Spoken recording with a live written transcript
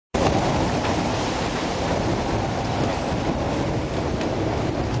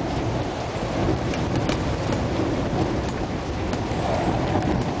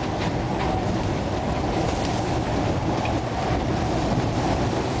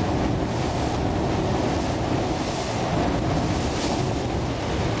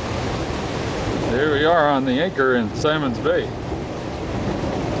are on the anchor in Simon's Bay.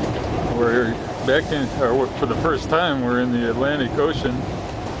 We're back in, or for the first time, we're in the Atlantic Ocean.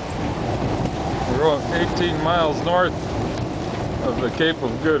 We're 18 miles north of the Cape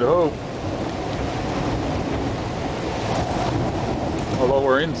of Good Hope. Although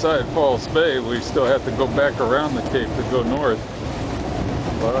we're inside False Bay, we still have to go back around the Cape to go north.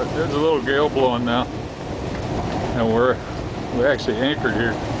 But there's a little gale blowing now, and we actually anchored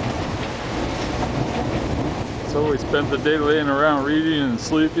here. So we spent the day laying around reading and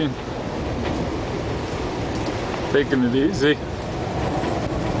sleeping, taking it easy.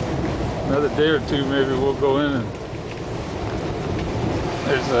 Another day or two, maybe we'll go in, and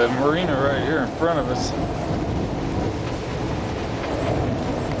there's a marina right here in front of us.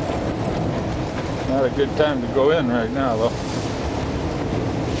 Not a good time to go in right now, though.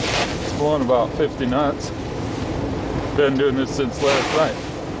 It's blowing about 50 knots. Been doing this since last night.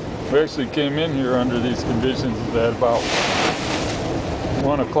 We actually came in here under these conditions at about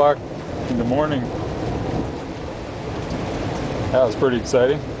 1 o'clock in the morning. That was pretty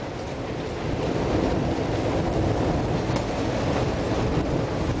exciting.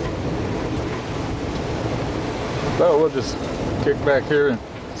 So we'll just kick back here, and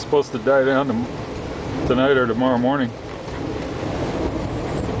it's supposed to die down tonight or tomorrow morning.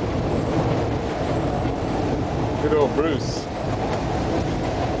 Good old Bruce.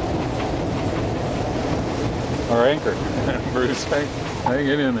 Our anchor. Bruce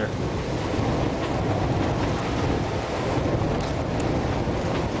hanging in there.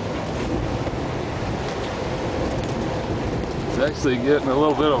 It's actually getting a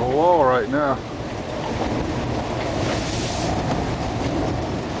little bit of a lull right now.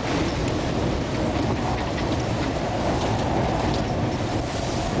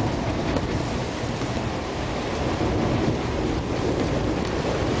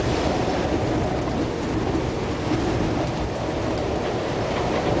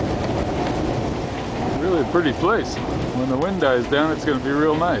 Pretty place. When the wind dies down, it's going to be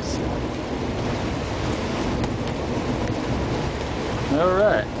real nice. All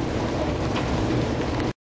right.